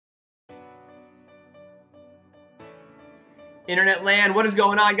Internet land, what is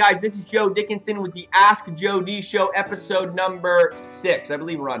going on, guys? This is Joe Dickinson with the Ask Joe D Show, episode number 6. I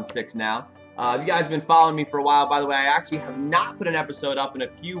believe we're on 6 now. You guys have been following me for a while. By the way, I actually have not put an episode up in a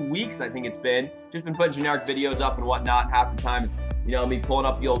few weeks, I think it's been. Just been putting generic videos up and whatnot. Half the time it's, me pulling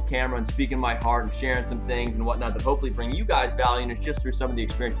up the old camera and speaking my heart and sharing some things and whatnot that hopefully bring you guys value, and it's just through some of the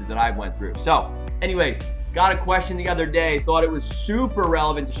experiences that I've went through. So, anyways, got a question the other day, thought it was super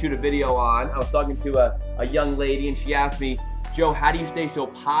relevant to shoot a video on. I was talking to a young lady and she asked me, Joe, how do you stay so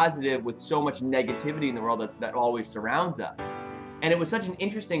positive with so much negativity in the world that always surrounds us? And it was such an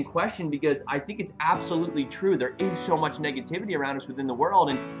interesting question because I think it's absolutely true. There is so much negativity around us within the world,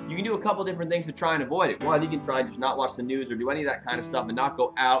 and you can do a couple different things to try and avoid it. One, you can try and just not watch the news or do any of that kind of stuff and not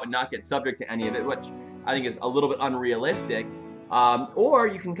go out and not get subject to any of it, which I think is a little bit unrealistic. Or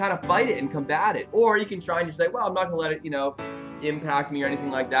you can kind of fight it and combat it. Or you can try and just say, well, I'm not going to let it, impact me or anything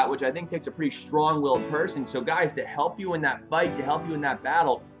like that, which I think takes a pretty strong-willed person. So guys, to help you in that fight, to help you in that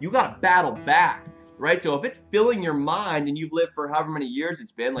battle, you got to battle back. Right? So if it's filling your mind and you've lived for however many years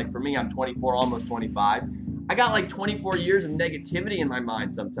it's been, like for me, I'm 24, almost 25. I got like 24 years of negativity in my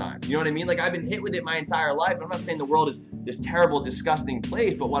mind sometimes. You know what I mean? Like I've been hit with it my entire life. I'm not saying the world is this terrible, disgusting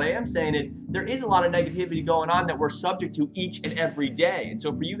place, but what I am saying is there is a lot of negativity going on that we're subject to each and every day. And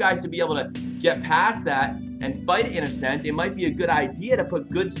so for you guys to be able to get past that and fight it in a sense, it might be a good idea to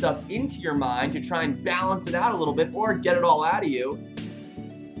put good stuff into your mind to try and balance it out a little bit or get it all out of you.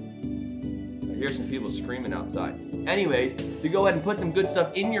 I hear some people screaming outside. Anyways, to go ahead and put some good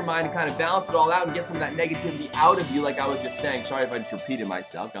stuff in your mind and kind of balance it all out and get some of that negativity out of you, like I was just saying. Sorry if I just repeated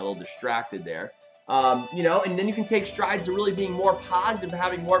myself, got a little distracted there. And then you can take strides to really being more positive,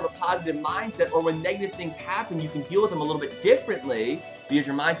 having more of a positive mindset, or when negative things happen, you can deal with them a little bit differently because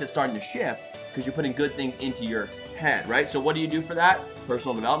your mindset's starting to shift because you're putting good things into your head, right? So what do you do for that?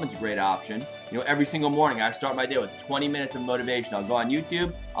 Personal development's a great option. Every single morning I start my day with 20 minutes of motivation. I'll go on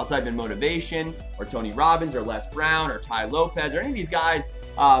YouTube, I'll type in motivation, or Tony Robbins, or Les Brown, or Ty Lopez, or any of these guys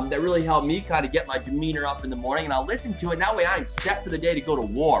that really help me kind of get my demeanor up in the morning, and I'll listen to it, and that way I'm set for the day to go to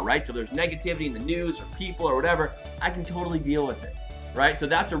war, right? So if there's negativity in the news or people or whatever, I can totally deal with it, right? So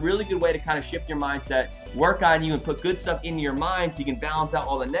that's a really good way to kind of shift your mindset, work on you, and put good stuff into your mind so you can balance out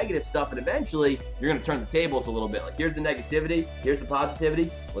all the negative stuff, and eventually you're going to turn the tables a little bit. Like, here's the negativity, here's the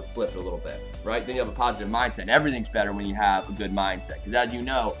positivity, let's flip it a little bit, right? Then you have a positive mindset, and everything's better when you have a good mindset, because as you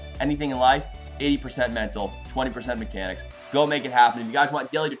know, anything in life, 80% mental, 20% mechanics. Go make it happen. If you guys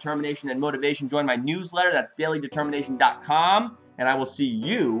want daily determination and motivation, join my newsletter. That's dailydetermination.com, and I will see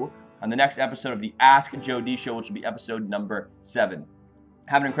you on the next episode of the Ask Joe D Show, which will be episode number 7.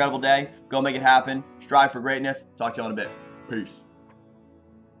 Have an incredible day. Go make it happen. Strive for greatness. Talk to you in a bit. Peace.